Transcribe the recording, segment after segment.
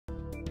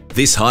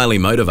This highly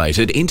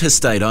motivated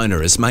interstate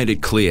owner has made it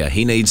clear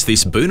he needs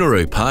this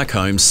Boonaroo Park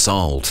home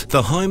sold.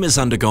 The home has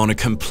undergone a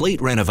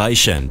complete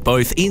renovation,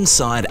 both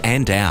inside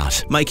and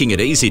out, making it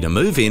easy to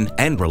move in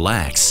and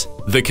relax.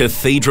 The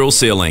cathedral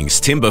ceilings,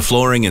 timber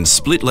flooring and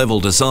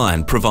split-level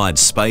design provide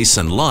space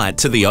and light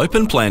to the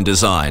open-plan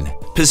design.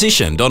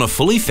 Positioned on a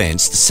fully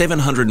fenced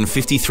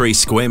 753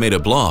 square metre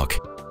block,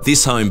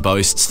 this home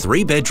boasts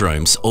 3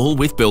 bedrooms, all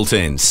with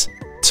built-ins.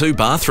 2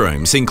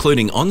 bathrooms,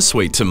 including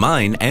ensuite to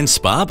main and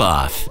spa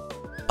bath.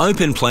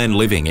 Open-plan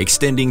living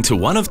extending to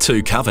 1 of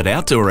 2 covered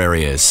outdoor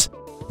areas.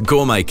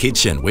 Gourmet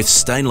kitchen with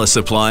stainless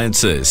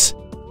appliances.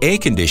 Air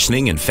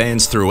conditioning and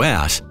fans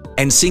throughout,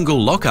 and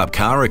single lock-up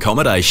car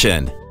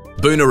accommodation.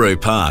 Boonaroo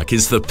Park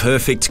is the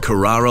perfect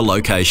Carrara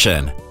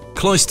location.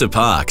 Close to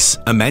parks,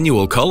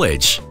 Emmanuel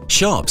College,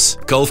 shops,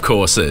 golf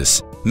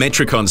courses,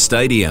 Metricon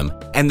Stadium,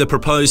 and the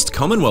proposed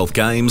Commonwealth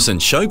Games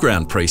and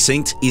Showground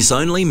precinct is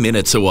only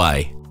minutes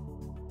away.